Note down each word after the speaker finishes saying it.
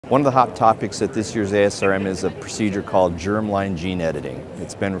One of the hot topics at this year's ASRM is a procedure called germline gene editing.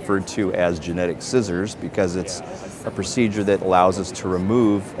 It's been referred to as genetic scissors because it's a procedure that allows us to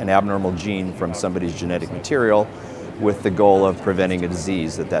remove an abnormal gene from somebody's genetic material with the goal of preventing a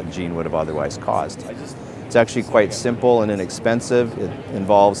disease that gene would have otherwise caused. It's actually quite simple and inexpensive. It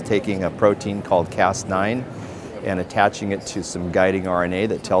involves taking a protein called Cas9 and attaching it to some guiding RNA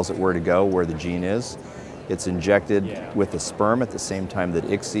that tells it where to go, where the gene is. It's injected with the sperm at the same time that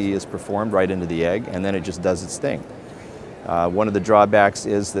ICSI is performed right into the egg, and then it just does its thing. One of the drawbacks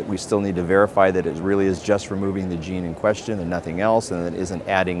is that we still need to verify that it really is just removing the gene in question and nothing else, and that it isn't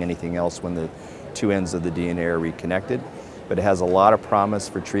adding anything else when the two ends of the DNA are reconnected. But it has a lot of promise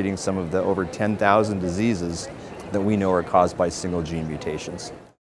for treating some of the over 10,000 diseases that we know are caused by single gene mutations.